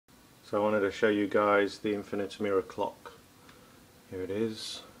So I wanted to show you guys the infinite mirror clock. Here it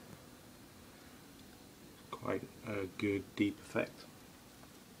is. Quite a good deep effect.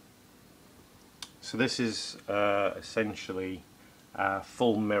 So this is essentially a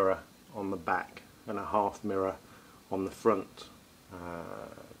full mirror on the back and a half mirror on the front,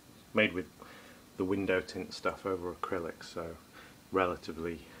 made with the window tint stuff over acrylic, so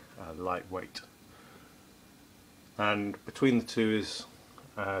relatively lightweight. And between the two is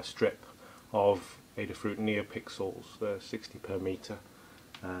a strip of Adafruit Neopixels, the 60 per metre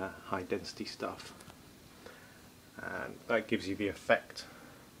high density stuff, and that gives you the effect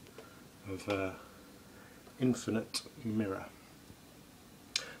of an infinite mirror.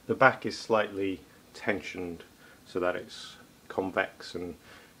 The back is slightly tensioned so that it's convex and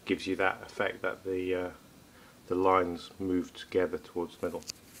gives you that effect that the lines move together towards the middle.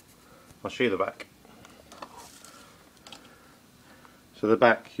 I'll show you the back. So the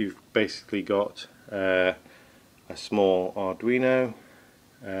back, you've basically got a small Arduino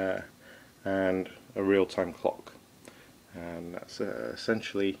and a real-time clock, and that's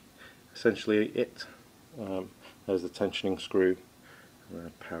essentially it. There's the tensioning screw, and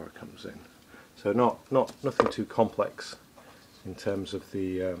then power comes in. So nothing too complex in terms of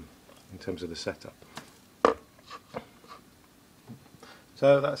the setup.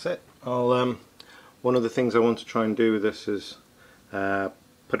 So that's it. One of the things I want to try and do with this is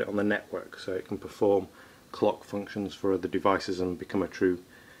put it on the network so it can perform clock functions for other devices and become a true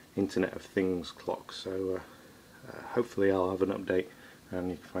Internet of Things clock. So hopefully I'll have an update and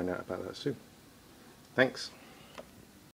you can find out about that soon. Thanks.